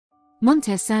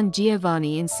Monte San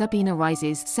Giovanni in Sabina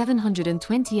rises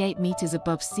 728 meters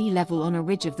above sea level on a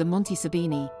ridge of the Monte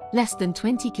Sabini, less than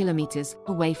 20 kilometers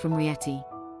away from Rieti.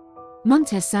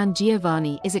 Monte San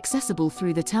Giovanni is accessible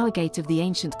through the tower gate of the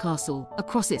ancient castle,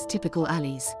 across its typical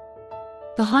alleys.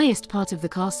 The highest part of the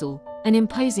castle, an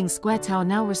imposing square tower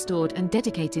now restored and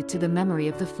dedicated to the memory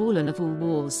of the fallen of all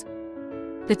wars.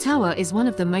 The tower is one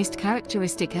of the most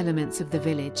characteristic elements of the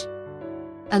village.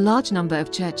 A large number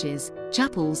of churches,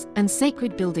 chapels, and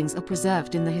sacred buildings are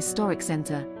preserved in the historic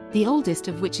center, the oldest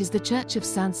of which is the Church of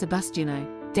San Sebastiano,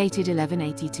 dated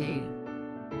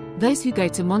 1182. Those who go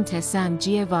to Monte San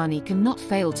Giovanni cannot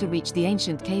fail to reach the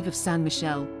ancient cave of San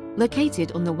Michele,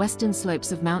 located on the western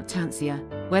slopes of Mount Tansia,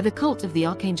 where the cult of the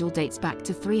archangel dates back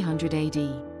to 300 AD.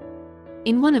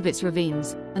 In one of its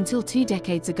ravines, until 2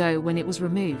 decades ago when it was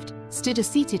removed, stood a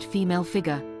seated female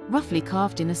figure, roughly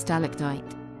carved in a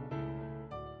stalactite.